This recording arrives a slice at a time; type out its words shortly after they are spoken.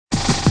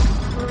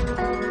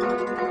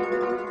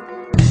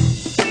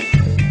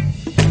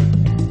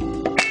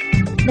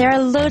There are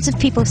loads of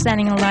people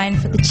standing in line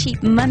for the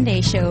Cheap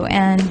Monday show,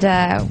 and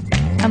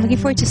I'm looking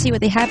forward to see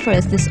what they have for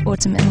us this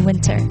autumn and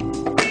winter.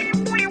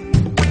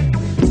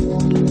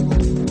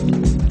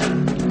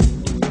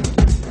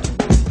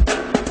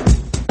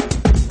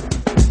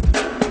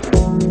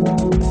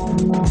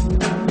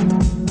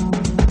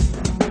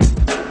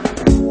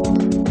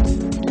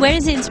 Where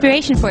does the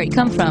inspiration for it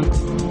come from?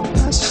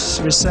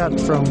 As we said,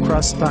 from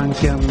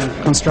crust-punk and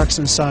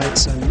construction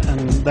sites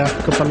and the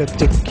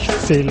apocalyptic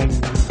feeling,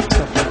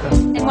 stuff like that.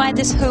 And why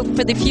this hope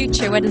for the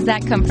future? Where does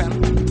that come from?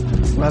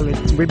 Well,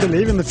 we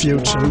believe in the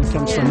future. It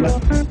comes from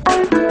that.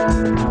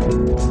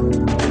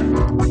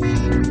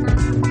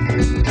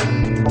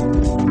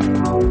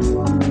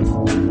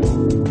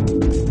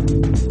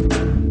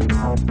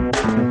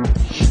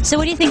 So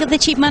what do you think of the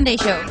Cheap Monday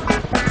show?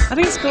 I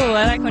think it's cool.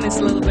 I like when it's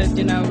a little bit,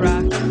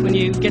 rock, when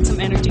you get some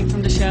energy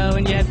from the show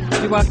and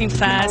you're walking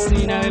fast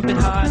and, a bit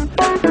hard.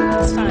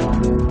 It's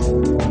fun.